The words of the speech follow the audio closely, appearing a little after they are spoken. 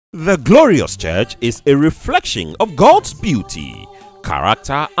The glorious church is a reflection of God's beauty,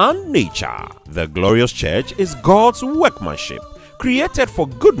 character, and nature. The glorious church is God's workmanship, created for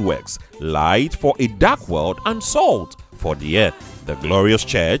good works, light for a dark world, and salt for the earth. The glorious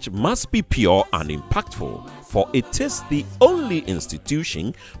church must be pure and impactful, for it is the only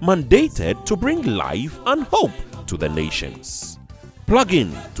institution mandated to bring life and hope to the nations. Plug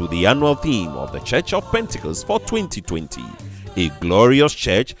in to the annual theme of the Church of Pentecost for 2020. A glorious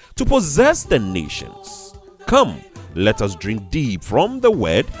church to possess the nations. Come, let us drink deep from the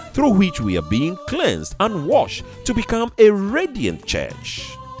word through which we are being cleansed and washed to become a radiant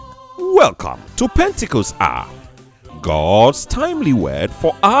church. Welcome to Pentecost Hour, God's timely word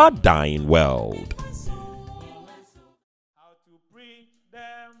for our dying world. How to preach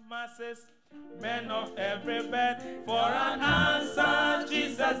the masses, men of every bed, for an answer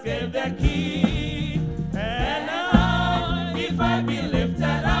Jesus gave the key. And if I be lifted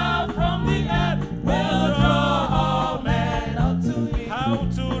up from the earth, will draw all men unto me. How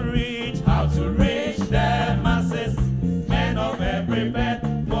to reach the masses, men of every bed.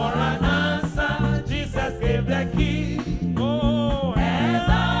 For an answer, Jesus gave the key. Oh,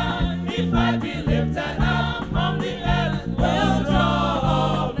 and if I be lifted up from the earth, will draw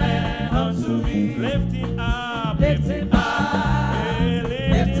all men unto me. Lift him up, lift him up,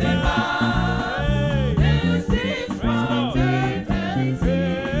 lift him up.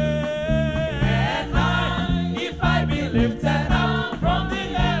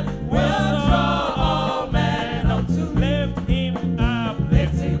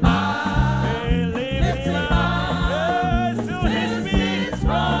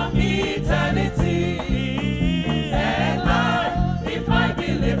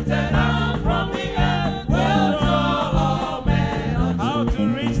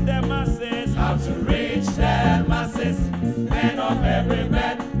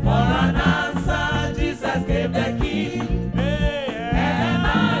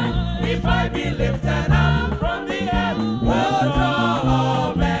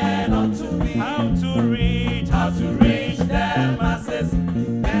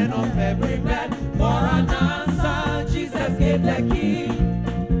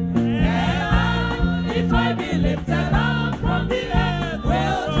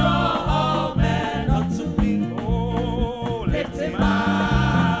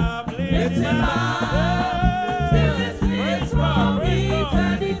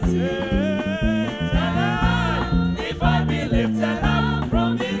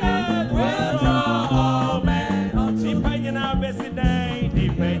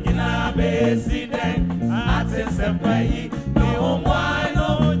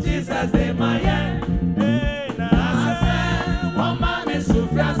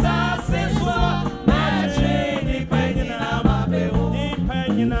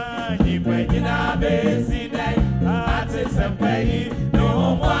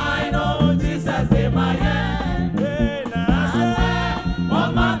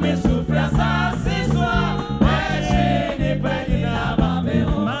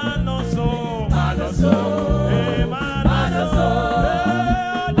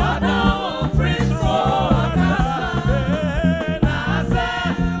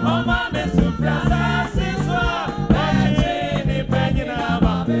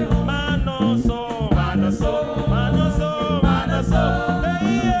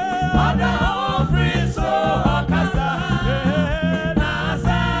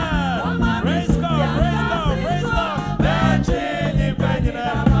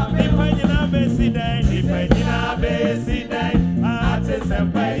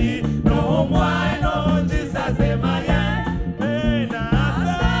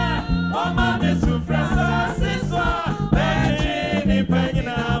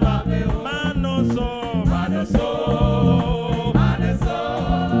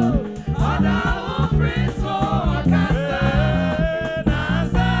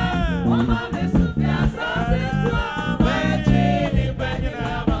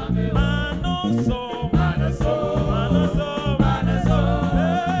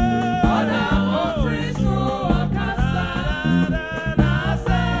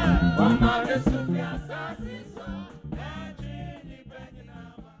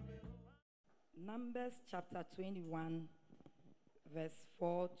 Numbers chapter 21, verse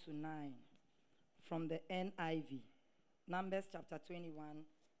 4 to 9, from the NIV. Numbers chapter 21,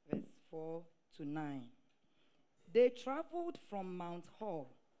 verse 4 to 9. They traveled from Mount Hor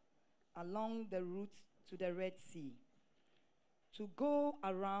along the route to the Red Sea to go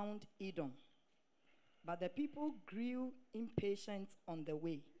around Edom. But the people grew impatient on the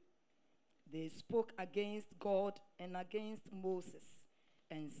way. They spoke against God and against Moses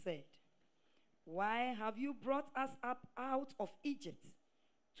and said, "Why have you brought us up out of Egypt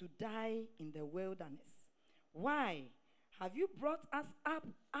to die in the wilderness? Why have you brought us up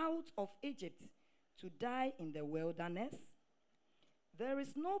out of Egypt to die in the wilderness? There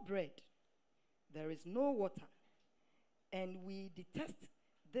is no bread, there is no water, and we detest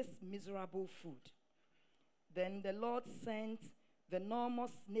this miserable food." Then the Lord sent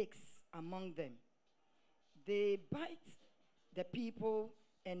venomous snakes among them. They bite the people,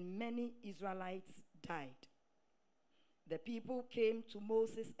 and many Israelites died. The people came to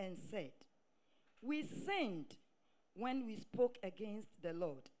Moses and said, "We sinned when we spoke against the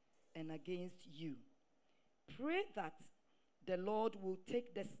Lord and against you. Pray that the Lord will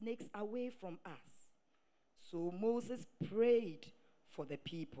take the snakes away from us." So Moses prayed for the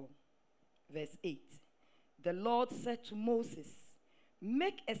people. Verse 8. The Lord said to Moses,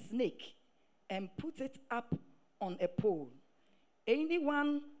 "Make a snake and put it up on a pole.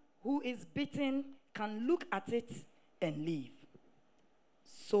 Anyone who is bitten can look at it and live."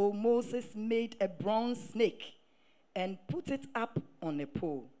 So Moses made a bronze snake and put it up on a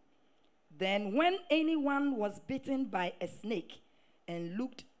pole. Then when anyone was bitten by a snake and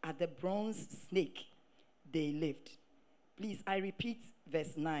looked at the bronze snake, they lived. Please, I repeat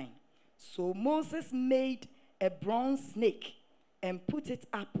verse 9. So Moses made a bronze snake and put it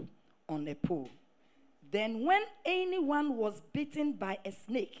up on a pole. Then when anyone was bitten by a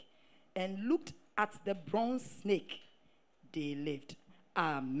snake and looked at the bronze snake, they lived.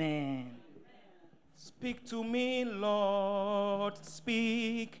 Amen. Speak to me, Lord,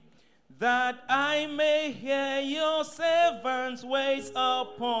 speak, that I may hear your servants waits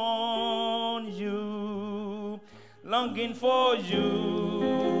upon you, longing for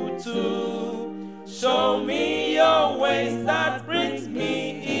you to show me your ways that brings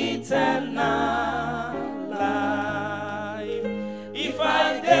me eternal life. If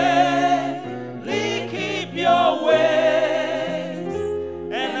I daily keep your ways,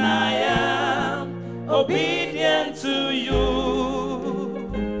 and I am obedient to you,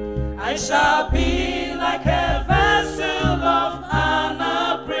 I shall be like a vessel of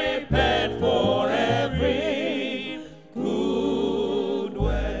honor prepared for every good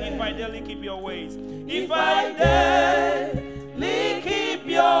way. If I daily keep your ways, if I daily keep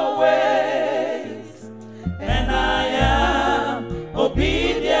your ways, and I am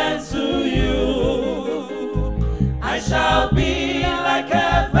obedient to you, I shall be like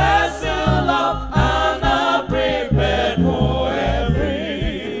a vessel of honor prepared for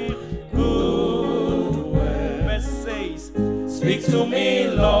every good way. Verse says, speak to me,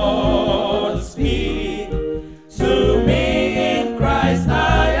 Lord, speak to me in Christ.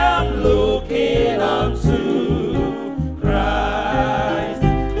 I am looking unto Christ,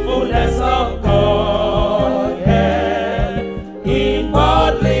 fullness of Godhead, in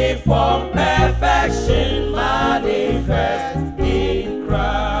bodily form, perfection manifest in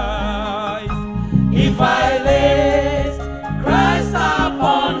Christ. If I lift Christ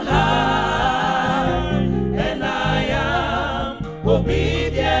upon high, and I am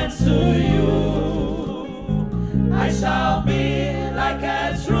obedient to you, I shall be like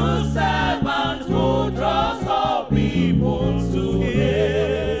a true servant who draws all people to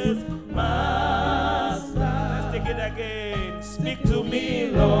his master. Let's take it again. Speak to me,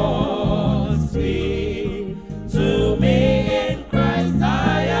 Lord, speak to me in Christ.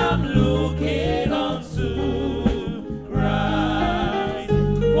 I am looking unto Christ,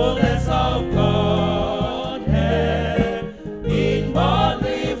 fullness of Godhead, in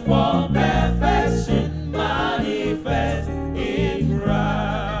bodily form, perfection manifest in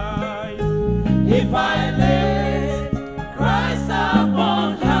Christ. If I lift Christ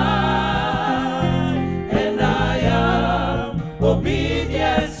upon high, and I am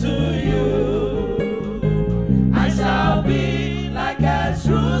obedient to you, I shall be like a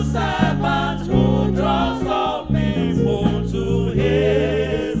true servant who draws all people to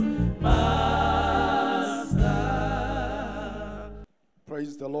his master.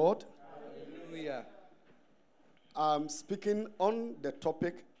 Praise the Lord. Hallelujah. I'm speaking on the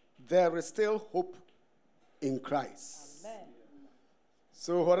topic, there is still hope in Christ. Amen.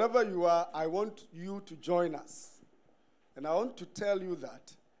 So wherever you are, I want you to join us. And I want to tell you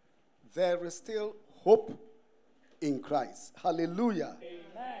that there is still hope in Christ. Hallelujah.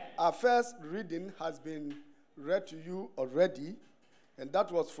 Amen. Our first reading has been read to you already, and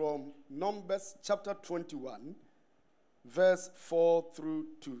that was from Numbers chapter 21, verse 4 through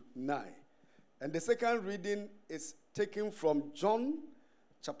to 9. And the second reading is taken from John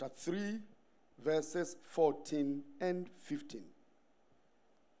chapter 3, verses 14 and 15.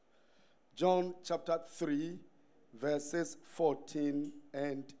 John chapter 3, verses 14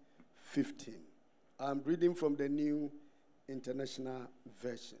 and 15. I'm reading from the New International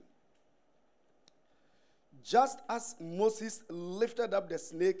Version. Just as Moses lifted up the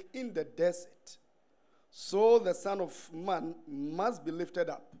snake in the desert, so the Son of Man must be lifted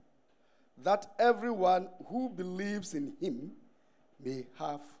up, that everyone who believes in him may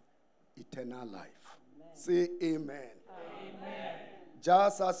have eternal life. Amen. Say amen. Amen.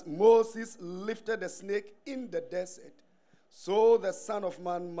 Just as Moses lifted the snake in the desert, so the Son of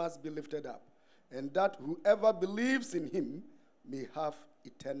Man must be lifted up, and that whoever believes in him may have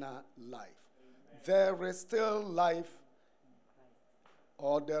eternal life. Amen. There is still life,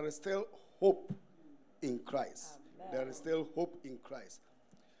 or there is still hope in Christ. Amen. There is still hope in Christ.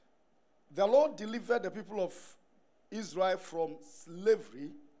 The Lord delivered the people of Israel from slavery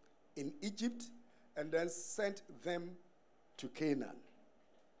in Egypt and then sent them to Canaan.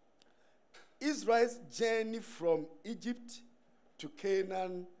 Israel's journey from Egypt to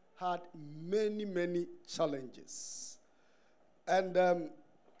Canaan had many, many challenges. And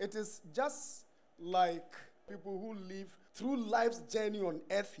it is just like people who live through life's journey on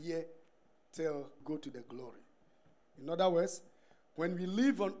earth here till go to the glory. In other words, when we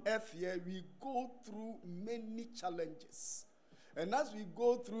live on earth here, we go through many challenges. And as we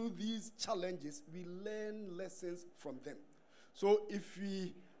go through these challenges, we learn lessons from them. So if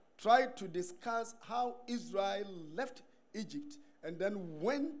we try to discuss how Israel left Egypt and then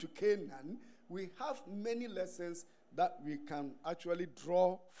went to Canaan, we have many lessons that we can actually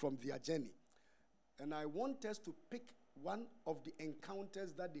draw from their journey. And I want us to pick one of the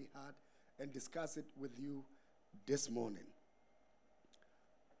encounters that they had and discuss it with you this morning.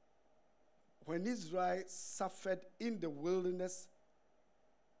 When Israel suffered in the wilderness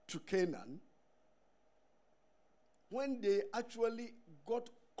to Canaan, when they actually got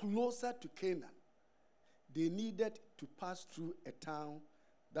closer to Canaan, they needed to pass through a town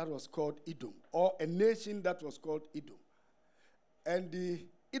that was called Edom, or a nation that was called Edom. And the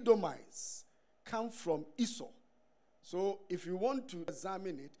Edomites come from Esau. So if you want to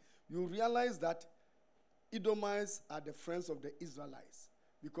examine it, you realize that Edomites are the friends of the Israelites,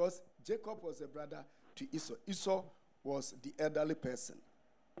 because Jacob was a brother to Esau. Esau was the elderly person.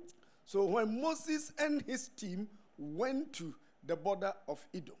 So when Moses and his team went to the border of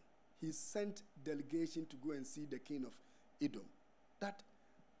Edom, he sent delegation to go and see the king of Edom. That,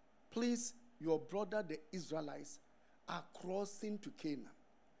 please, your brother, the Israelites, are crossing to Canaan.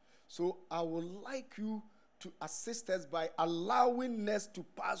 So I would like you to assist us by allowing us to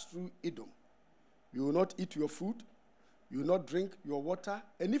pass through Edom. You will not eat your food. You will not drink your water.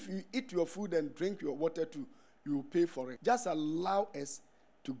 And if you eat your food and drink your water too, you will pay for it. Just allow us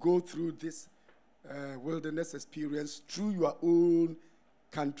to go through this wilderness experience through your own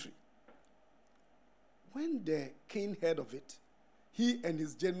country. When the king heard of it, he and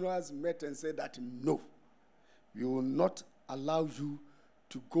his generals met and said that, no, we will not allow you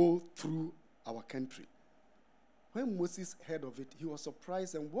to go through our country. When Moses heard of it, he was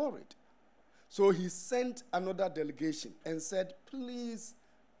surprised and worried. So he sent another delegation and said, please,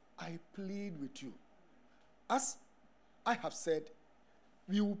 I plead with you. As I have said,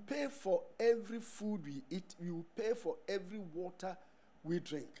 we will pay for every food we eat. We will pay for every water we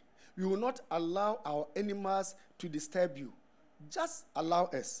drink. We will not allow our animals to disturb you. Just allow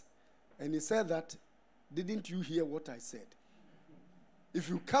us. And he said that, didn't you hear what I said? If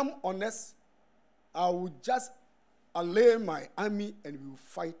you come on us, I will just allay my army and we will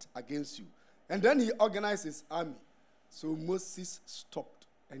fight against you. And then he organized his army. So Moses stopped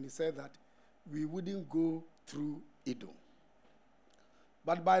and he said that we wouldn't go through Edom.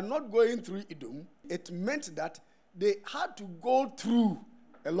 But by not going through Edom, it meant that they had to go through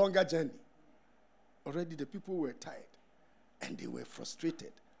a longer journey. Already the people were tired and they were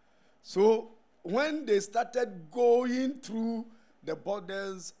frustrated. So when they started going through the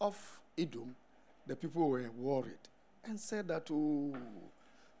borders of Edom, the people were worried and said that, oh,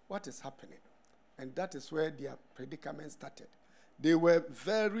 what is happening? And that is where their predicament started. They were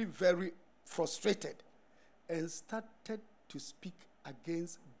very, very frustrated and started to speak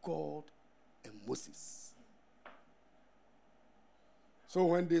against God and Moses. So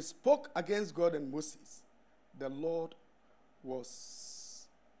when they spoke against God and Moses, the Lord was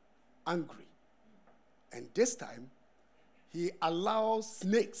angry. And this time, he allows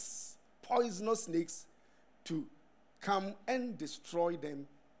snakes, poisonous snakes, to come and destroy them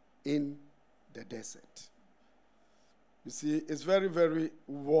in the desert. You see, it's very, very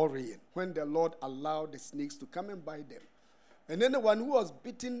worrying when the Lord allowed the snakes to come and bite them. And then the one who was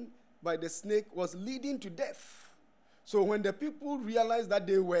bitten by the snake was leading to death. So when the people realized that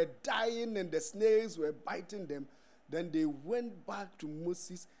they were dying and the snakes were biting them, Then they went back to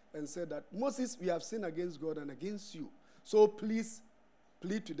Moses and said that, Moses, we have sinned against God and against you. So please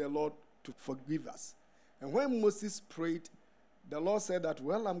plead to the Lord to forgive us. And when Moses prayed, the Lord said that,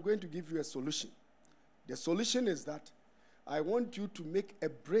 well, I'm going to give you a solution. The solution is that I want you to make a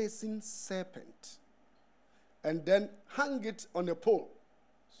brazen serpent and then hang it on a pole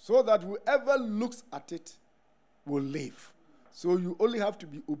so that whoever looks at it will live. So you only have to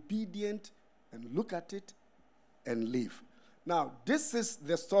be obedient and look at it and live. Now, this is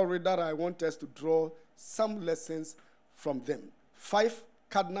the story that I want us to draw some lessons from them. 5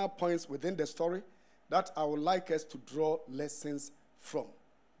 cardinal points within the story that I would like us to draw lessons from.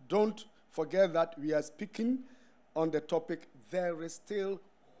 Don't forget that we are speaking on the topic, there is still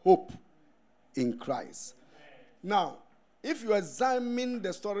hope in Christ. Now, if you examine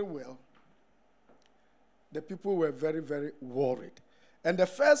the story well, the people were very, very worried. And the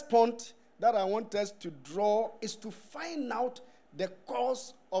first point that I want us to draw is to find out the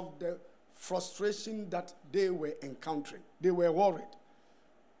cause of the frustration that they were encountering. They were worried,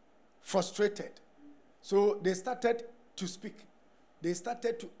 frustrated. So they started to speak. They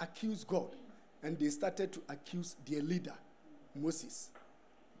started to accuse God. And they started to accuse their leader, Moses.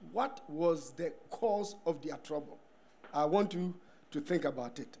 What was the cause of their trouble? I want you to think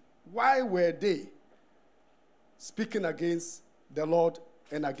about it. Why were they speaking against the Lord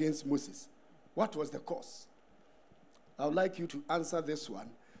and against Moses? What was the cause? I would like you to answer this one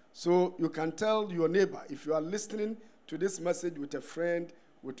so you can tell your neighbor, if you are listening to this message with a friend,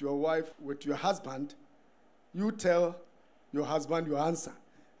 with your wife, with your husband, you tell your husband your answer.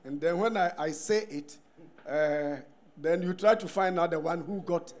 And then when I say it, then you try to find out the one who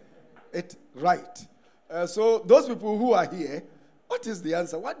got it right. So those people who are here, what is the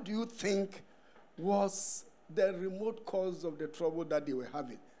answer? What do you think was the remote cause of the trouble that they were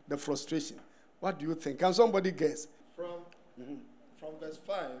having, the frustration? What do you think? Can somebody guess? From verse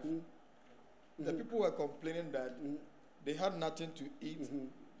 5, the people were complaining that they had nothing to eat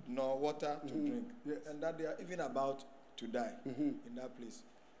nor water to drink, and that they are even about to die in that place.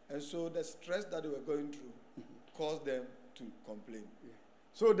 And so the stress that they were going through caused them to complain.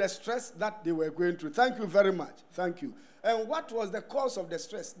 So the stress that they were going through. Thank you very much. Thank you. And what was the cause of the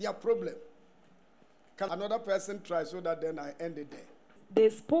stress? Their problem. Can another person try so that then I end it there? They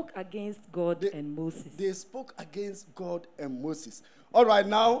spoke against God and Moses. They spoke against God and Moses. All right,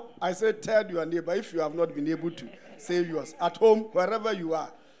 now I say tell your neighbor if you have not been able to say yours. At home, wherever you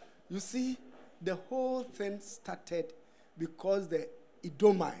are. You see, the whole thing started because the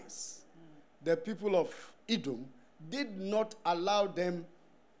Edomites, the people of Edom, did not allow them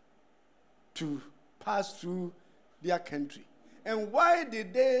to pass through their country. And why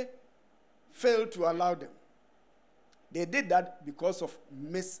did they fail to allow them? They did that because of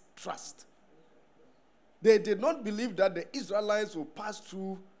mistrust. They did not believe that the Israelites would pass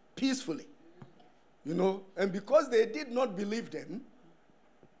through peacefully. You know, and because they did not believe them,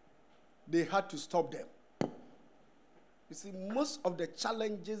 they had to stop them. You see, most of the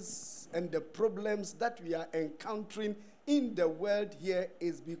challenges and the problems that we are encountering in the world here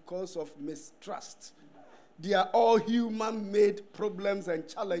is because of mistrust. They are all human-made problems and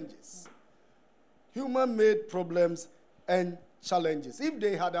challenges. Human-made problems and challenges. If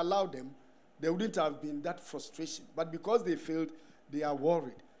they had allowed them, there wouldn't have been that frustration. But because they failed, they are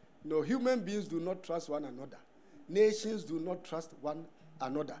worried. You know, human beings do not trust one another. Nations do not trust one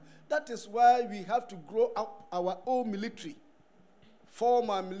another. That is why we have to grow up our own military, form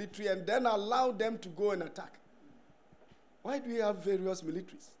our military, and then allow them to go and attack. Why do we have various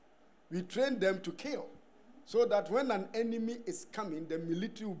militaries? We train them to kill, so that when an enemy is coming, the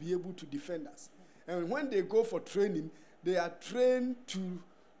military will be able to defend us. And when they go for training, they are trained to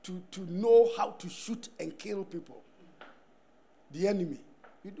know how to shoot and kill people. The enemy.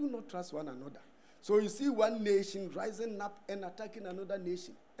 We do not trust one another. So you see one nation rising up and attacking another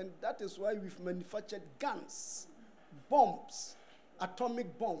nation. And that is why we've manufactured guns, bombs,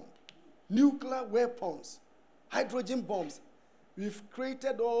 atomic bomb, nuclear weapons, hydrogen bombs. We've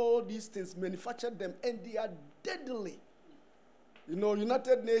created all these things, manufactured them, and they are deadly. You know,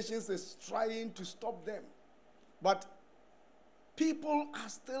 United Nations is trying to stop them. But people are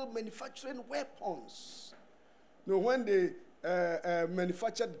still manufacturing weapons. You know, when they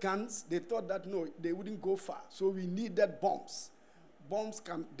manufactured guns, they thought that, no, they wouldn't go far. So we needed bombs. Bombs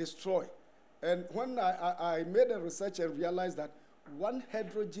can destroy. And when I made a research and realized that one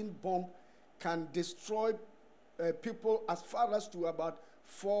hydrogen bomb can destroy people as far as to about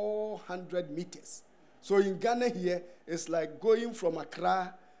 400 meters. So in Ghana here, it's like going from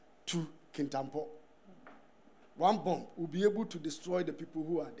Accra to Kintampo. One bomb will be able to destroy the people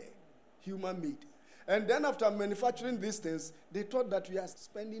who are there, human-made. And then after manufacturing these things, they thought that we are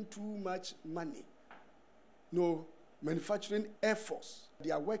spending too much money. No, manufacturing Air Force,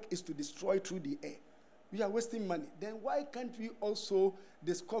 their work is to destroy through the air. We are wasting money. Then why can't we also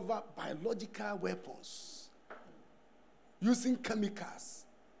discover biological weapons using chemicals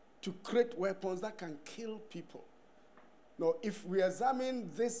to create weapons that can kill people? Now, if we examine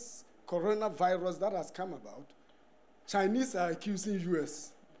this coronavirus that has come about, Chinese are accusing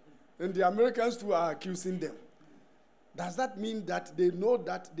US, and the Americans too are accusing them. Does that mean that they know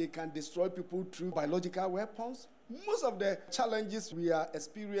that they can destroy people through biological weapons? Most of the challenges we are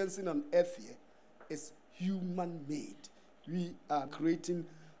experiencing on earth here is human-made. We are creating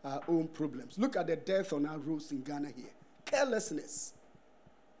our own problems. Look at the death on our roads in Ghana here. Carelessness.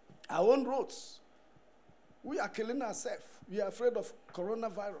 Our own roads. We are killing ourselves. We are afraid of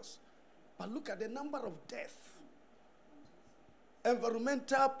coronavirus. But look at the number of deaths.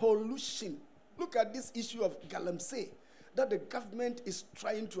 Environmental pollution. Look at this issue of galamsey, that the government is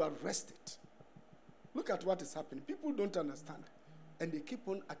trying to arrest it. Look at what is happening. People don't understand. And they keep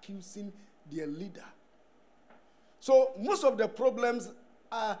on accusing their leader. So most of the problems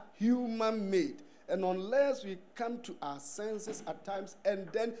are human-made. And unless we come to our senses at times and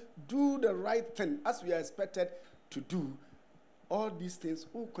then do the right thing as we are expected to do, all these things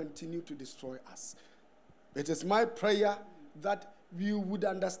will continue to destroy us. It is my prayer that we would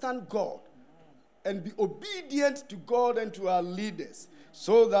understand God and be obedient to God and to our leaders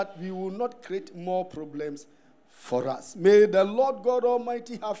so that we will not create more problems for us. May the Lord God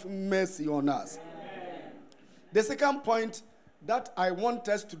Almighty have mercy on us. Amen. The second point that I want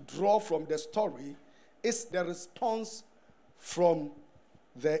us to draw from the story is the response from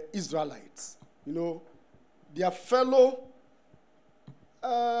the Israelites. You know, their fellow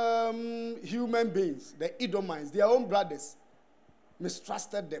human beings, the Edomites, their own brothers,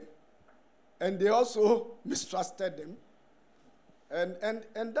 mistrusted them. And they also mistrusted them.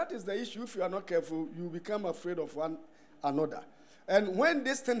 And that is the issue. If you are not careful, you become afraid of one another. And when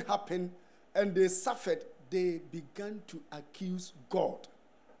this thing happened and they suffered, they began to accuse God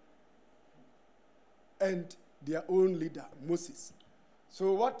and their own leader, Moses.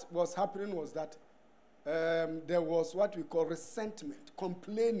 So what was happening was that there was what we call resentment,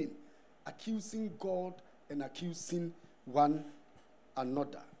 complaining, accusing God and accusing one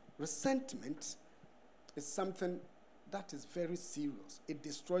another. Resentment is something that is very serious. It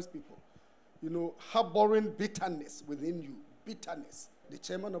destroys people. You know, harboring bitterness within you. Bitterness. The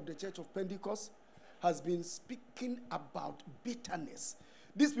chairman of the Church of Pentecost has been speaking about bitterness.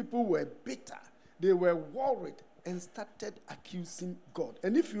 These people were bitter. They were worried and started accusing God.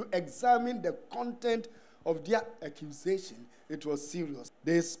 And if you examine the content of their accusation, it was serious.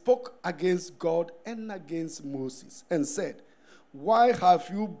 They spoke against God and against Moses and said, "Why have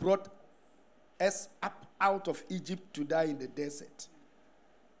you brought us up out of Egypt to die in the desert?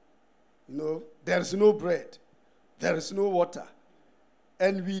 You know, there is no bread, there is no water,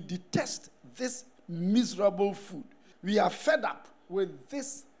 and we detest this miserable food. We are fed up with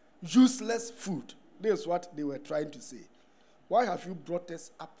this useless food." This is what they were trying to say. Why have you brought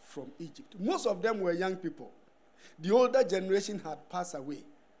us up from Egypt? Most of them were young people. The older generation had passed away.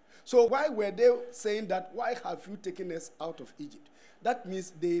 So why were they saying that, why have you taken us out of Egypt? That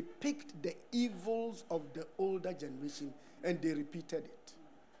means they picked the evils of the older generation and they repeated it.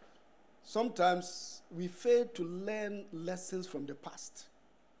 Sometimes we fail to learn lessons from the past.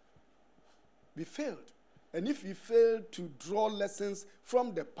 We failed. And if we fail to draw lessons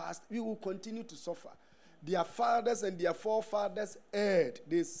from the past, we will continue to suffer. Their fathers and their forefathers erred.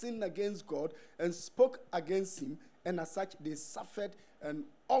 They sinned against God and spoke against him, and as such, they suffered, and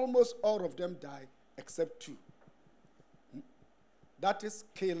almost all of them died except two. That is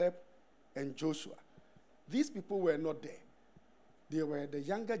Caleb and Joshua. These people were not there. They were the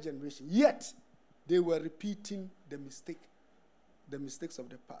younger generation. Yet, they were repeating the mistakes of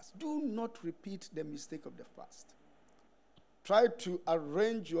the past. Do not repeat the mistake of the past. Try to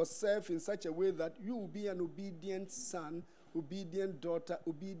arrange yourself in such a way that you will be an obedient son, obedient daughter,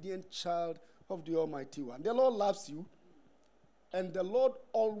 obedient child of the Almighty One. The Lord loves you, and the Lord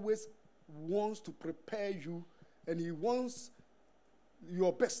always wants to prepare you, and he wants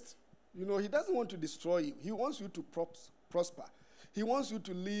your best. You know, he doesn't want to destroy you. He wants you to prosper. He wants you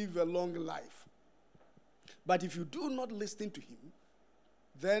to live a long life. But if you do not listen to him,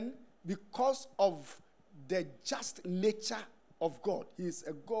 then because of the just nature of God, he is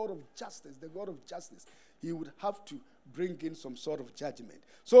a God of justice, the God of justice, he would have to bring in some sort of judgment.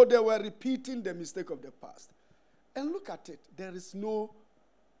 So they were repeating the mistake of the past. And look at it, there is no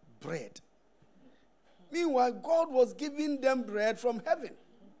bread. Meanwhile, God was giving them bread from heaven.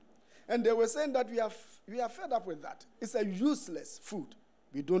 And they were saying that we are fed up with that. It's a useless food.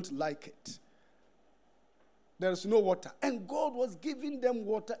 We don't like it. There is no water. And God was giving them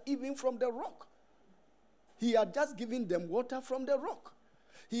water even from the rock. He had just given them water from the rock.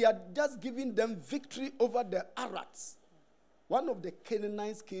 He had just given them victory over the Arats. One of the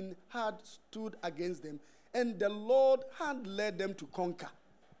Canaanite kings had stood against them, and the Lord had led them to conquer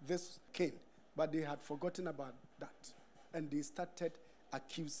this king. But they had forgotten about that, and they started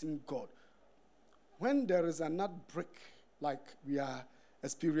accusing God. When there is an outbreak like we are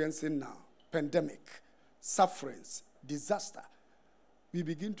experiencing now, pandemic, sufferings, disaster, we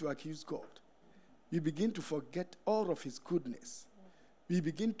begin to accuse God. We begin to forget all of his goodness. We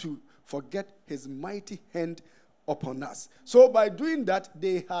begin to forget his mighty hand upon us. So by doing that,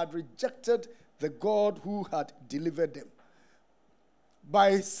 they had rejected the God who had delivered them.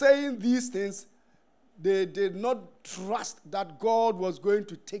 By saying these things, they did not trust that God was going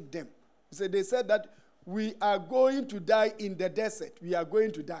to take them. So they said that we are going to die in the desert. We are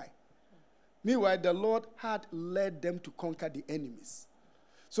going to die. Meanwhile, the Lord had led them to conquer the enemies.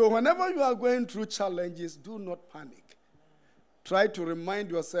 So whenever you are going through challenges, do not panic. Try to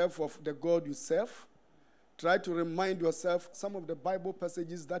remind yourself of the God you serve. Try to remind yourself some of the Bible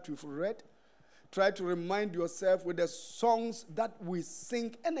passages that you've read. Try to remind yourself with the songs that we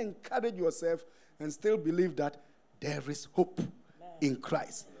sing and encourage yourself and still believe that there is hope in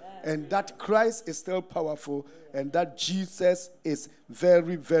Christ. And that Christ is still powerful and that Jesus is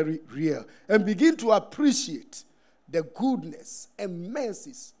very, very real. And begin to appreciate the goodness and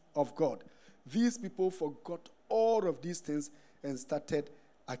mercies of God. These people forgot all of these things and started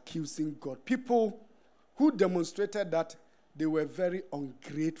accusing God. People who demonstrated that they were very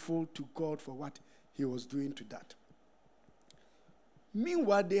ungrateful to God for what he was doing to that.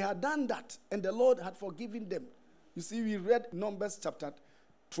 Meanwhile, they had done that, and the Lord had forgiven them. You see, we read Numbers chapter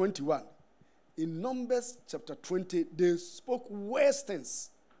 21. In Numbers chapter 20, they spoke worse things,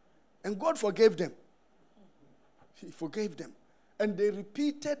 and God forgave them. He forgave them. And they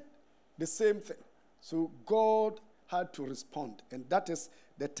repeated the same thing. So God had to respond. And that is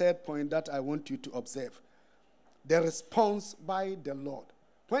the third point that I want you to observe. The response by the Lord.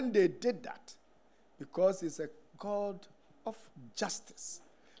 When they did that, because he's a God of justice,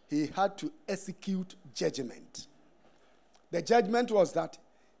 he had to execute judgment. The judgment was that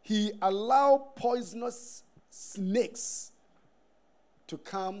he allowed poisonous snakes to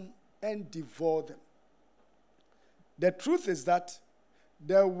come and devour them. The truth is that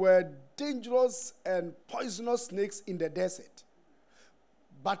there were dangerous and poisonous snakes in the desert.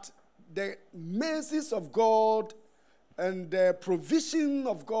 But the mercies of God and the provision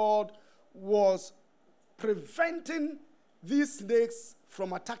of God was preventing these snakes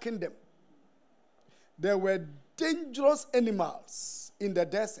from attacking them. There were dangerous animals in the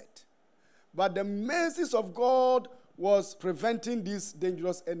desert, but the mercies of God was preventing these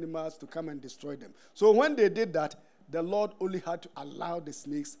dangerous animals to come and destroy them. So when they did that, the Lord only had to allow the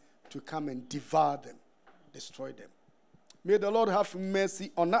snakes to come and devour them, destroy them. May the Lord have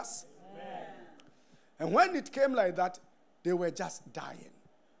mercy on us. Amen. And when it came like that, they were just dying.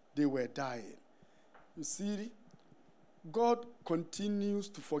 They were dying. You see, God continues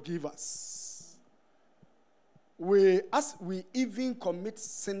to forgive us. As we even commit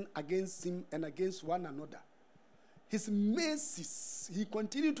sin against him and against one another, his mercies, he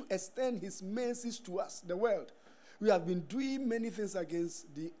continued to extend his mercies to us, the world. We have been doing many things against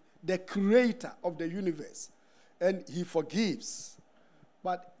the creator of the universe, and he forgives.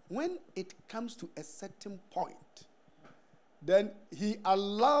 But when it comes to a certain point, then he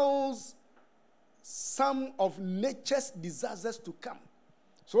allows some of nature's disasters to come,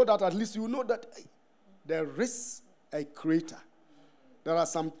 so that at least you know that there is a creator. There are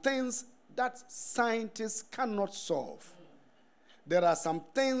some things that scientists cannot solve. There are some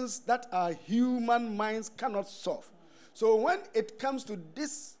things that our human minds cannot solve. So when it comes to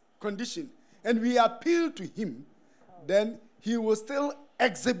this condition and we appeal to him, then he will still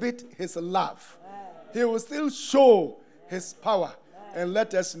exhibit his love. He will still show his power and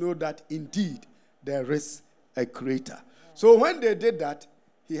let us know that indeed there is a creator. So when they did that,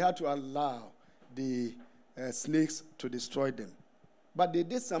 he had to allow the snakes to destroy them. But they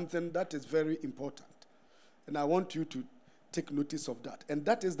did something that is very important. And I want you to take notice of that. And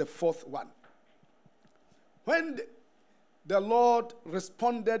that is the fourth one. When the Lord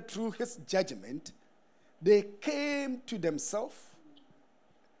responded through his judgment, they came to themselves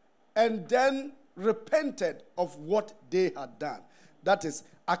and then repented of what they had done. That is,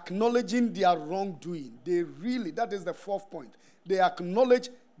 acknowledging their wrongdoing. That is the fourth point. They acknowledge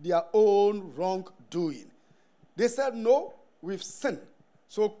their own wrongdoing. They said, no, we've sinned.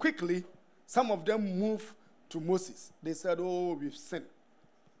 So quickly, some of them moved to Moses. They said, oh, we've sinned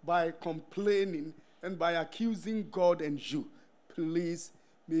by complaining and by accusing God and you. Please,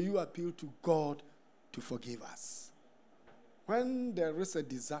 may you appeal to God to forgive us. When there is a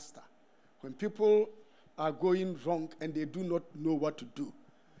disaster, when people are going wrong and they do not know what to do,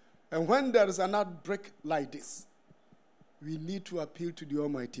 and when there is an outbreak like this, we need to appeal to the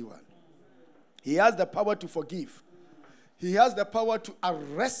Almighty One. He has the power to forgive. He has the power to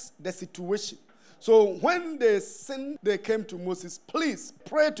arrest the situation. So when they sinned, they came to Moses, please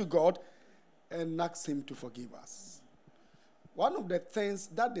pray to God and ask him to forgive us. One of the things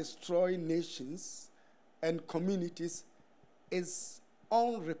that destroy nations and communities is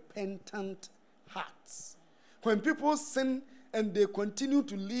unrepentant hearts. When people sin and they continue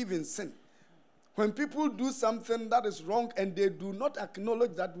to live in sin, when people do something that is wrong and they do not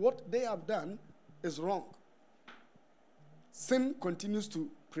acknowledge that what they have done is wrong, sin continues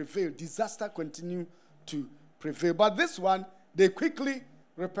to prevail. Disaster continues to prevail. But this one, they quickly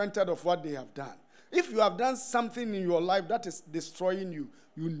repented of what they have done. If you have done something in your life that is destroying you,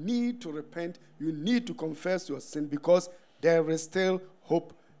 you need to repent. You need to confess your sin because there is still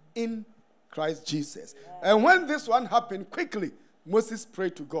hope in Christ Jesus. And when this one happened, quickly, Moses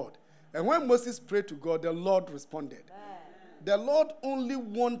prayed to God. And when Moses prayed to God, the Lord responded. The Lord only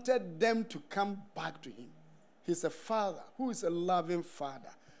wanted them to come back to him. He's a father who is a loving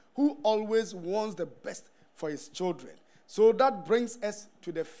father, who always wants the best for his children. So that brings us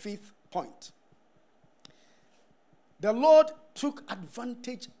to the fifth point. The Lord took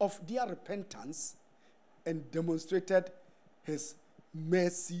advantage of their repentance and demonstrated his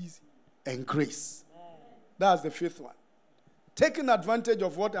mercy and grace. That's the fifth one. Taking advantage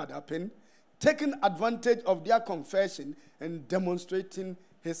of what had happened, taking advantage of their confession, and demonstrating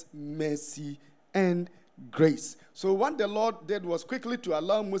his mercy and grace. So what the Lord did was quickly to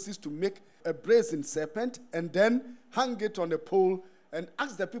allow Moses to make a brazen serpent and then hang it on a pole and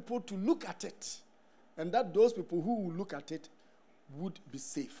ask the people to look at it. And that those people who would look at it would be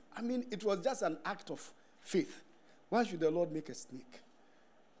safe. I mean, it was just an act of faith. Why should the Lord make a snake?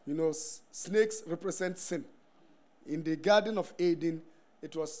 You know, snakes represent sin. In the Garden of Eden,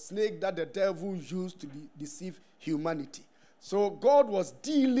 it was snake that the devil used to deceive humanity. So God was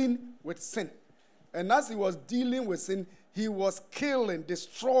dealing with sin. And as he was dealing with sin, he was killing,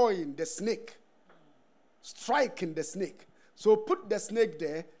 destroying the snake, striking the snake. So put the snake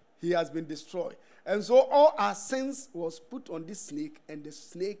there, he has been destroyed. And so all our sins was put on this snake, and the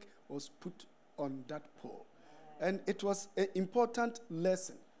snake was put on that pole. And it was an important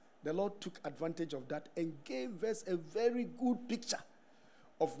lesson. The Lord took advantage of that and gave us a very good picture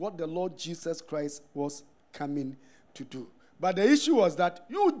of what the Lord Jesus Christ was coming to do. But the issue was that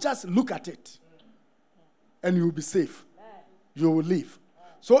you just look at it and you will be safe. You will live.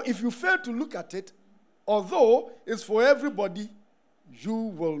 So if you fail to look at it, although it's for everybody, you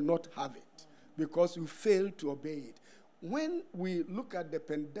will not have it because you fail to obey it. When we look at the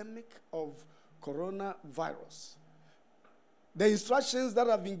pandemic of coronavirus, the instructions that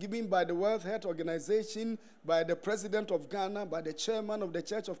have been given by the World Health Organization, by the President of Ghana, by the Chairman of the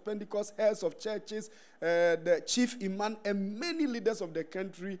Church of Pentecost, heads of churches, the Chief Imam, and many leaders of the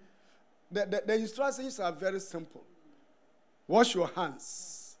country, the instructions are very simple. Wash your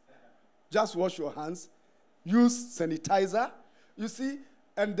hands. Just wash your hands. Use sanitizer, you see,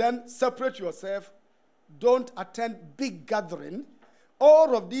 and then separate yourself. Don't attend big gathering.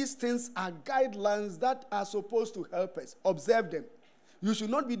 All of these things are guidelines that are supposed to help us. Observe them. You should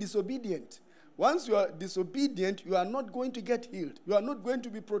not be disobedient. Once you are disobedient, you are not going to get healed. You are not going to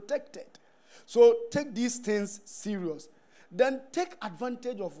be protected. So take these things serious. Then take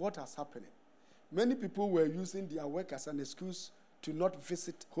advantage of what has happened. Many people were using their work as an excuse to not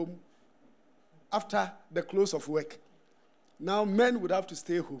visit home after the close of work. Now men would have to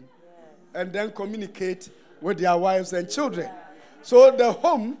stay home and then communicate with their wives and children. So the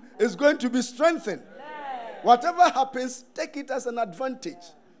home is going to be strengthened. Whatever happens, take it as an advantage.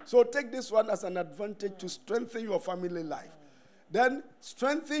 So take this one as an advantage to strengthen your family life. Then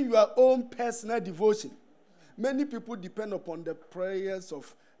strengthen your own personal devotion. Many people depend upon the prayers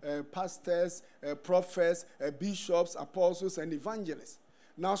of pastors, prophets, bishops, apostles, and evangelists.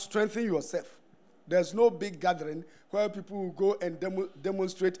 Now strengthen yourself. There's no big gathering where people will go and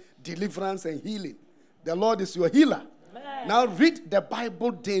demonstrate deliverance and healing. The Lord is your healer. Amen. Now read the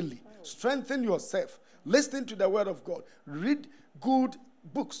Bible daily. Strengthen yourself. Listen to the word of God. Read good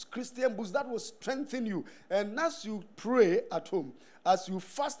books, Christian books that will strengthen you. And as you pray at home, as you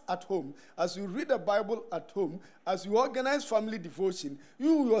fast at home, as you read the Bible at home, as you organize family devotion,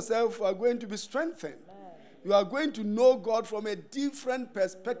 you yourself are going to be strengthened. Amen. You are going to know God from a different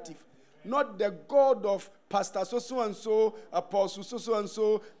perspective. Not the God of Pastor so-and-so, Apostle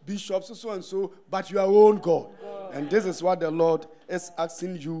so-and-so, Bishop so-and-so, but your own God. And this is what the Lord is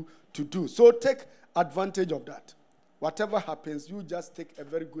asking you to do. So take advantage of that. Whatever happens, you just take a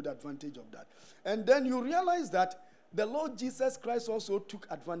very good advantage of that. And then you realize that the Lord Jesus Christ also took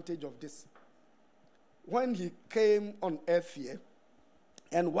advantage of this. When he came on earth here,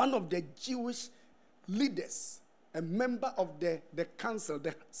 and one of the Jewish leaders, a member of the council,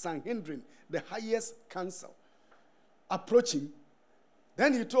 the Sanhedrin, the highest council, approached him.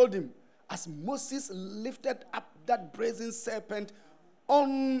 Then he told him, as Moses lifted up that brazen serpent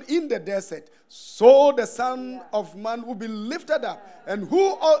in the desert, so the Son of Man will be lifted up, and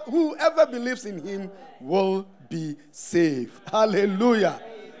whoever believes in him will be saved. Hallelujah.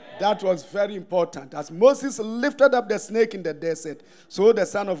 That was very important. As Moses lifted up the snake in the desert, so the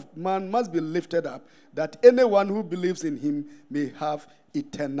Son of Man must be lifted up, that anyone who believes in him may have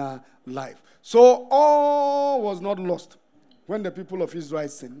eternal life. So all was not lost. When the people of Israel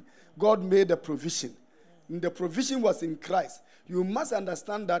sinned, God made a provision. And the provision was in Christ. You must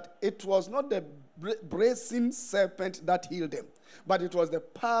understand that it was not the brazen serpent that healed them, but it was the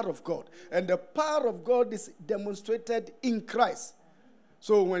power of God. And the power of God is demonstrated in Christ.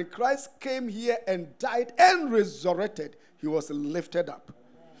 So when Christ came here and died and resurrected, he was lifted up.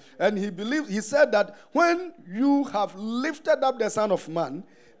 And he said that when you have lifted up the Son of Man,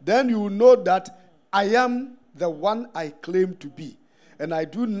 then you will know that I am the one I claim to be. And I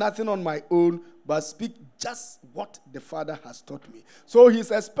do nothing on my own, but speak just what the Father has taught me. So he's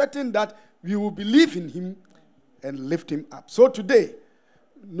expecting that we will believe in him and lift him up. So today,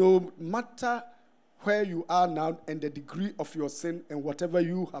 no matter where you are now and the degree of your sin and whatever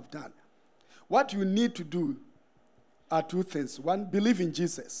you have done, what you need to do are two things. One, believe in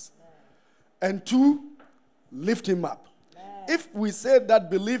Jesus. And two, lift him up. If we say that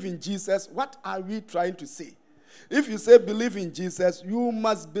believe in Jesus, what are we trying to say? If you say believe in Jesus, you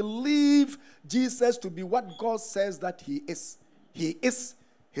must believe Jesus to be what God says that he is. He is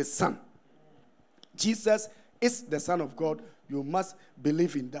his Son. Jesus is the Son of God. You must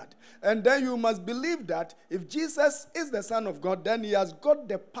believe in that. And then you must believe that if Jesus is the Son of God, then he has got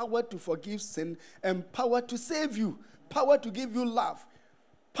the power to forgive sin and power to save you, power to give you love,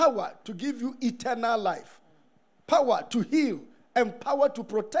 power to give you eternal life, power to heal, and power to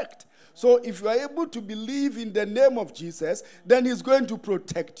protect. So if you are able to believe in the name of Jesus, then he's going to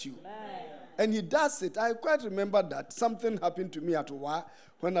protect you. Amen. And he does it. I quite remember that something happened to me at Wa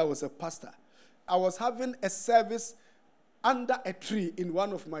when I was a pastor. I was having a service under a tree in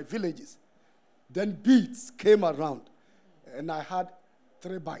one of my villages. Then bees came around, and I had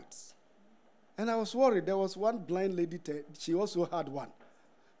 3 bites. And I was worried. There was one blind lady, she also had one.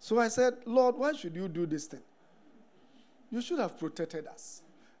 So I said, Lord, why should you do this thing? You should have protected us.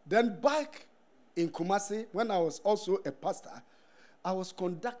 Then back in Kumasi, when I was also a pastor, I was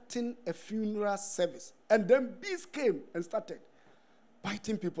conducting a funeral service. And then bees came and started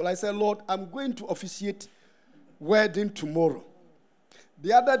biting people. I said, Lord, I'm going to officiate wedding tomorrow.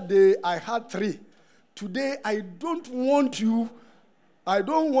 The other day, I had 3. Today, I don't want you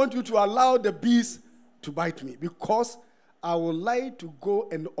to allow the bees to bite me, because I would like to go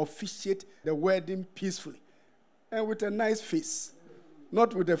and officiate the wedding peacefully and with a nice face,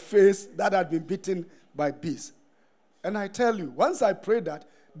 not with a face that had been bitten by bees. And I tell you, once I prayed that,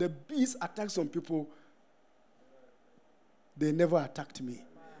 the bees attacked some people, they never attacked me.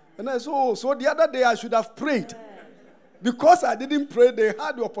 And I said, so the other day I should have prayed. Because I didn't pray, they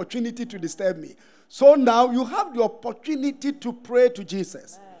had the opportunity to disturb me. So now you have the opportunity to pray to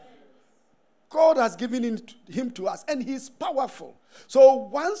Jesus. God has given him to us, and he's powerful. So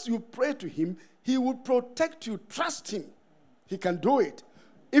once you pray to him, he will protect you. Trust him. He can do it.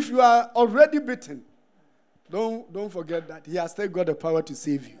 If you are already bitten, don't forget that he has still got the power to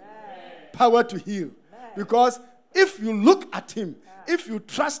save you, power to heal. Because if you look at him, if you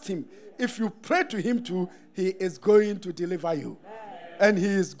trust him, if you pray to him too, he is going to deliver you. And he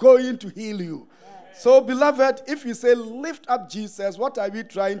is going to heal you. So, beloved, if you say lift up Jesus, what are we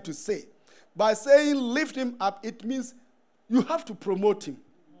trying to say? By saying lift him up, it means you have to promote him.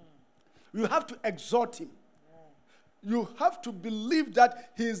 You have to exhort him. You have to believe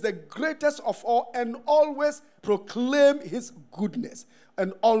that he is the greatest of all, and always proclaim his goodness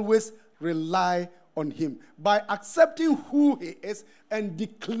and always rely on him. By accepting who he is and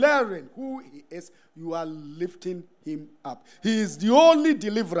declaring who he is, you are lifting him up. He is the only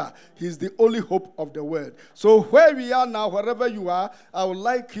deliverer. He is the only hope of the world. So where we are now, wherever you are, I would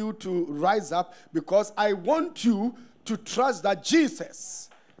like you to rise up, because I want you to trust that Jesus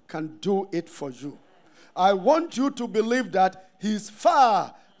can do it for you. I want you to believe that he's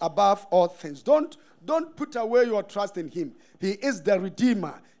far above all things. Don't put away your trust in him. He is the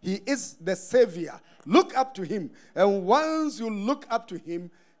Redeemer. He is the Savior. Look up to him. And once you look up to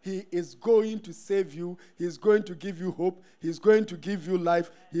him, he is going to save you. He's going to give you hope. He's going to give you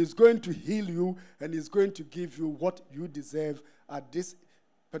life. He's going to heal you. And he's going to give you what you deserve at this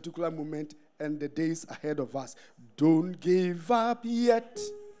particular moment and the days ahead of us. Don't give up yet.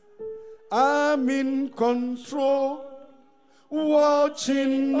 I'm in control,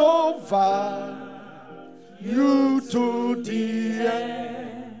 watching over you to the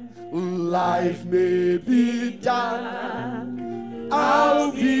end. Life may be dark,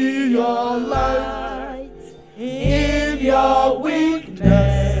 I'll be your light. In your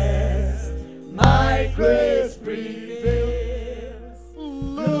weakness, my grace prevails.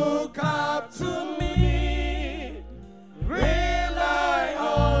 Look up to me, rely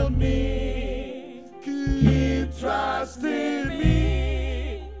on me, keep trusting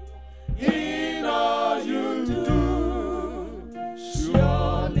me in all you do.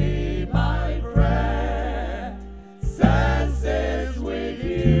 Surely my prayer senses with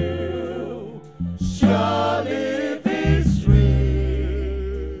you. Surely victory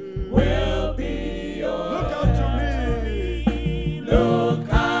will be yours. Look up to me.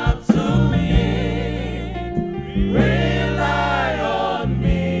 Look up to me. Rely on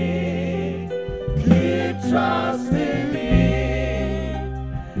me. Keep trusting me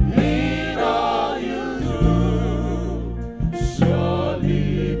in all you do.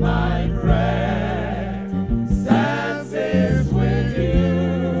 Surely my prayer senses with you.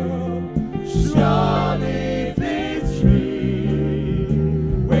 Surely victory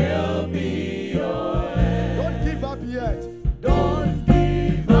will be yours. Don't give up yet. Don't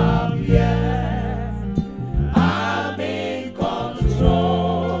give up yet. I'm in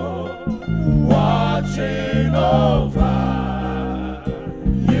control, watching over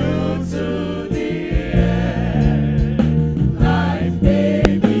you to the end. Life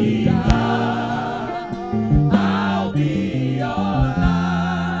may be hard, I'll be your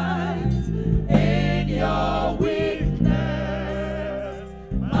light. In your weakness,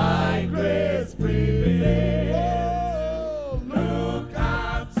 my grace prevails. Look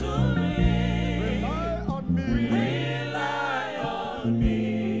up to me, rely on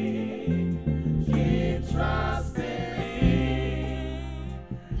me, keep trusting me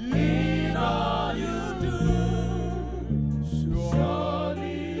in all you do.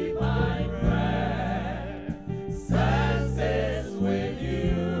 Surely my prayer senses with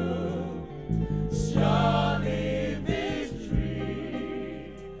you. Surely victory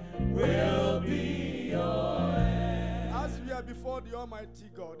will be your end. As we are before the Almighty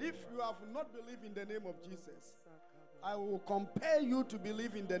God, if you have not believed in the name of Jesus, I will compel you to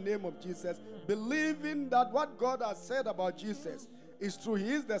believe in the name of Jesus, believing that what God has said about Jesus is true.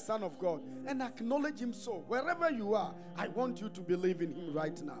 He is the Son of God, and acknowledge him so. Wherever you are, I want you to believe in him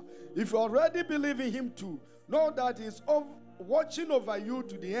right now. If you already believe in him too, know that he's watching over you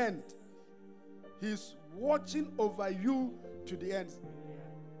to the end. He's watching over you to the end.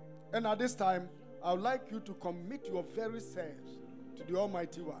 And at this time, I would like you to commit your very selves to the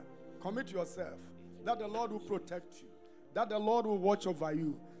Almighty One. Commit yourself that the Lord will protect you, that the Lord will watch over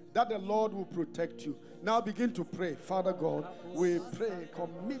you, that the Lord will protect you. Now begin to pray. Father God, we pray,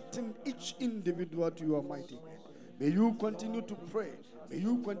 committing each individual to your Almighty hand. May you continue to pray. May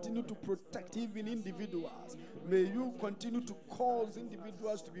you continue to protect even individuals. May you continue to cause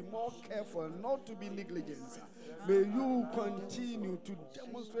individuals to be more careful, not to be negligent. May you continue to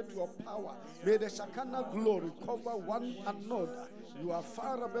demonstrate your power. May the Shekinah glory cover one another. You are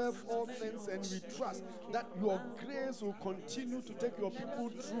far above all things, and we trust that your grace will continue to take your people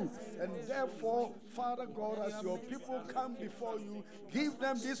through. And therefore, Father God, as your people come before you, give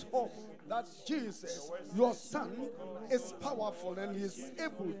them this hope that Jesus, your Son, is powerful and he is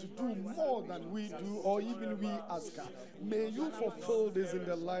able to do more than we do or even we ask. May you fulfill this in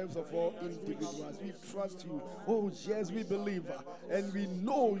the lives of all individuals. We trust you. Oh, yes, we believe. And we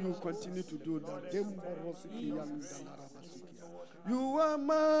know you continue to do that. You are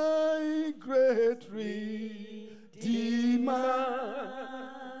my great Redeemer.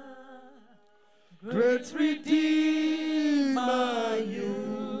 Great Redeemer, you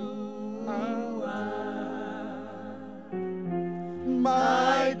are.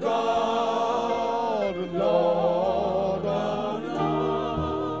 My God, Lord of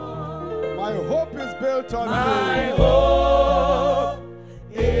Lords. My hope is built on you. My hope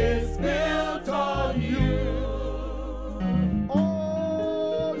is built on you.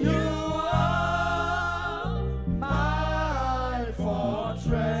 Oh, you are my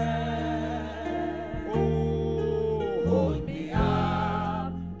fortress. Oh,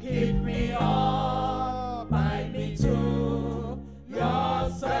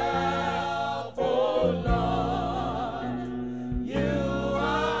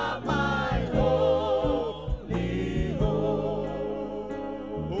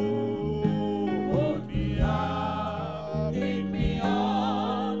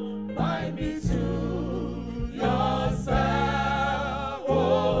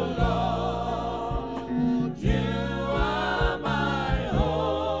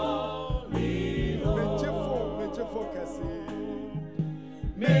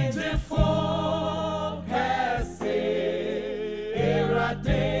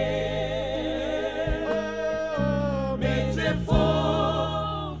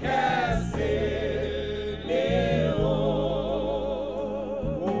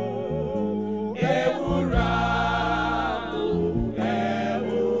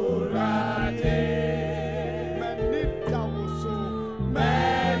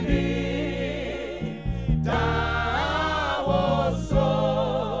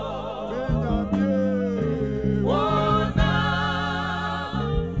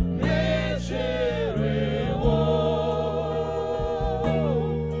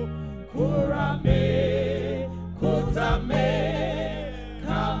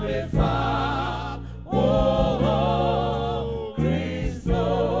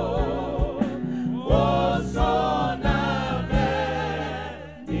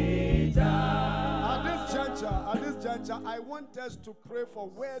 I want us to pray for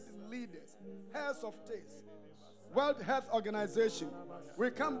world leaders, heads of states, World Health Organization. We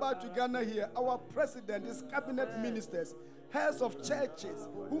come back to Ghana here. Our president is cabinet ministers, heads of churches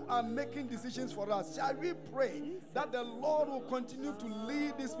who are making decisions for us. Shall we pray that the Lord will continue to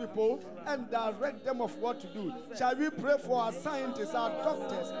lead these people and direct them of what to do? Shall we pray for our scientists, our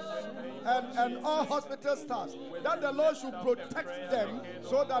doctors, and all hospital staffs, that the Lord should protect them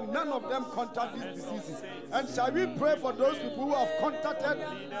so that none of them contact these diseases? And shall we pray for those people who have contacted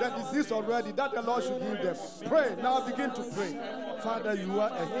the disease already, that the Lord should heal them? Pray. Now begin to pray. Father, you are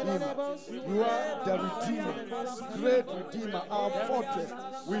a healer. You are the Redeemer, great Redeemer, our fortress.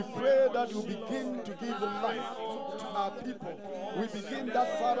 We pray that you begin to give life to our people. We begin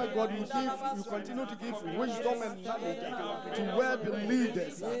that, Father God, you continue to give wisdom and knowledge to world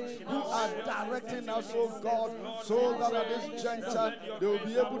leaders who are directing us, oh God, so that at this juncture they will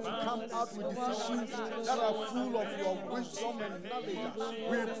be able to come out with decisions that are full of your wisdom and knowledge.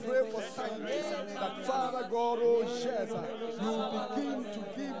 We pray for scientists that, Father God, oh yes, you begin to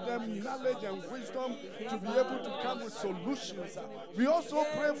give them knowledge and wisdom to be able to come with solutions. We also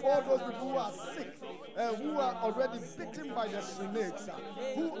pray for all those people who are sick, who are already bitten by the snakes,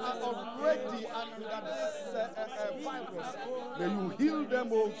 who are already under this virus. May you heal them,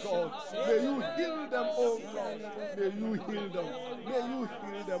 oh God. May you heal them, oh God. May you heal them. May you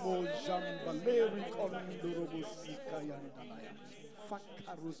heal them, oh Jambaleri Kondorobusika Yandalaya.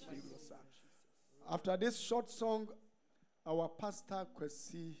 Fakarus Pirosa. After this short song, our pastor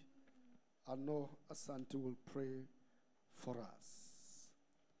Kwesi Ano Asante will pray for us.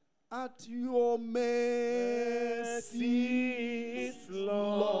 At your mercy,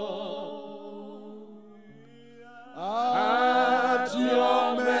 Lord. At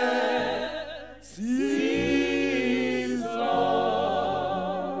your mercy,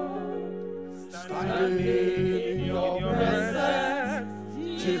 Lord. Standing in your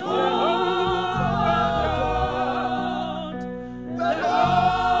presence, Jehovah.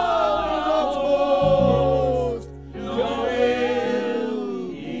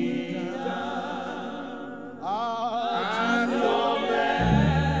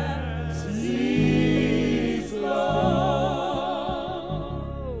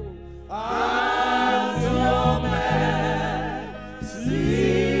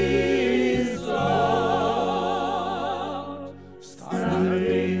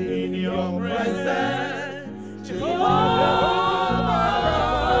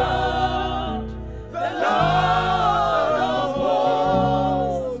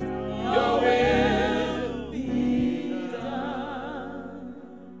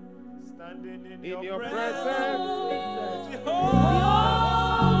 Forever.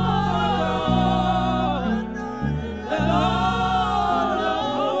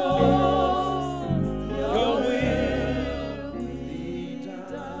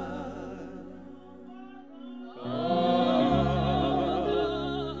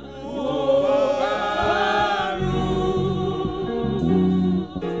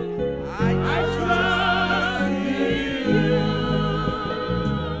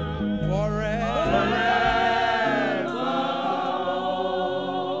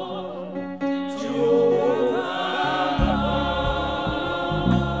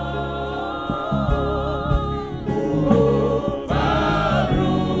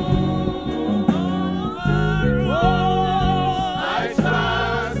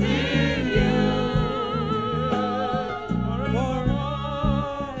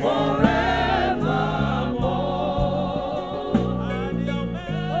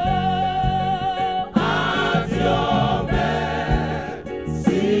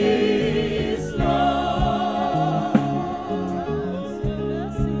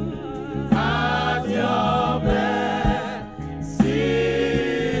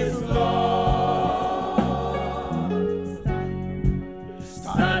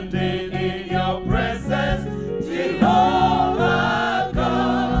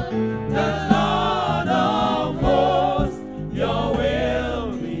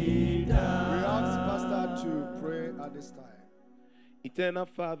 Eternal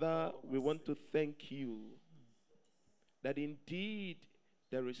Father, we want to thank you that indeed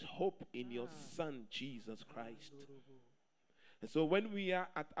there is hope in your Son, Jesus Christ. And so when we are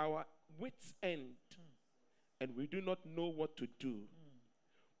at our wits' end and we do not know what to do,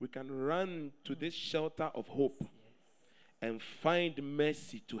 we can run to this shelter of hope and find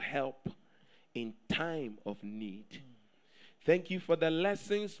mercy to help in time of need. Thank you for the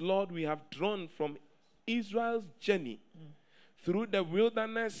lessons, Lord, we have drawn from Israel's journey through the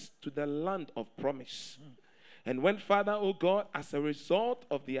wilderness to the land of promise. And when, Father, oh God, as a result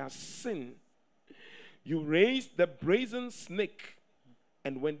of their sin, you raised the brazen snake,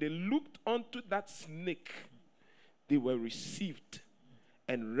 and when they looked onto that snake, they were received,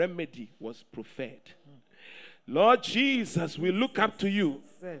 and remedy was preferred. Lord Jesus, we look up to you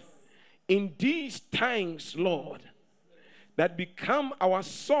in these times, Lord, that become our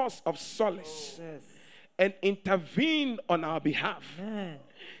source of solace and intervene on our behalf.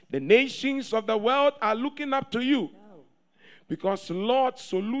 The nations of the world are looking up to you because, Lord,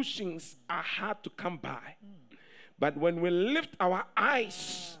 solutions are hard to come by. But when we lift our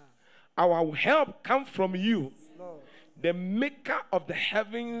eyes, our help comes from you, the maker of the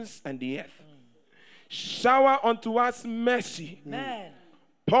heavens and the earth. Shower unto us mercy.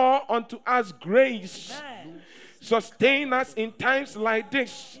 Pour unto us grace. Sustain us in times like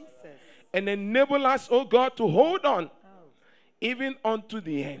this. And enable us, oh God, to hold on even unto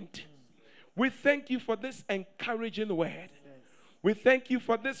the end. We thank you for this encouraging word. We thank you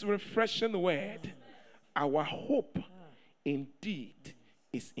for this refreshing word. Our hope indeed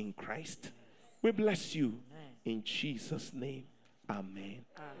is in Christ. We bless you in Jesus' name. Amen.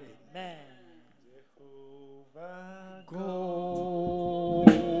 Amen.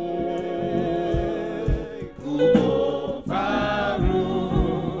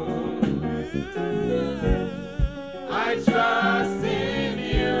 I trust in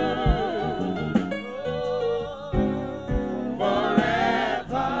you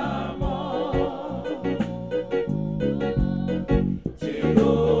forevermore.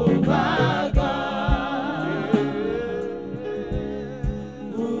 Jehovah God,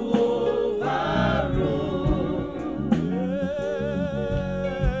 who overrules.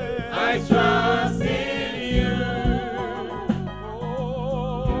 I trust in you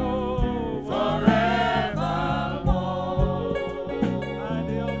forevermore.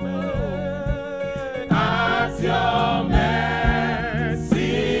 As your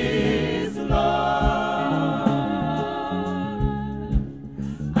mercies, Lord.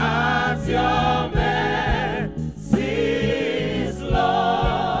 As your mercies, Lord.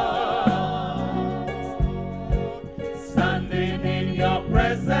 Standing in your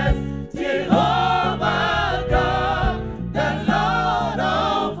presence, Jehovah God, the Lord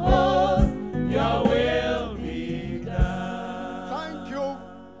of hosts, your will be done. Thank you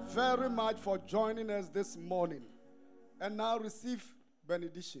very much for joining us this morning. And now receive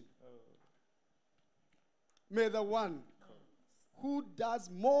benediction. May the one who does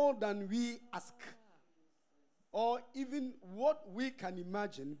more than we ask or even what we can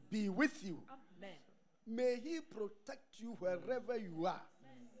imagine be with you. May he protect you wherever you are.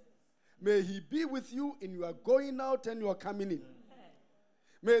 May he be with you in your going out and your coming in.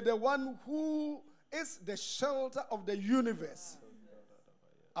 May the one who is the shelter of the universe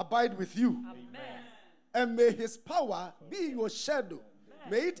abide with you. And may his power be your shadow.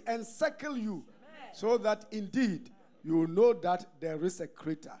 May it encircle you so that indeed you will know that there is a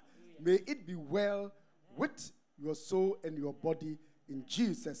creator. May it be well with your soul and your body in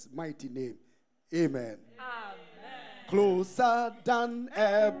Jesus' mighty name. Amen. Closer than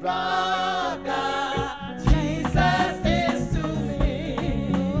a brother.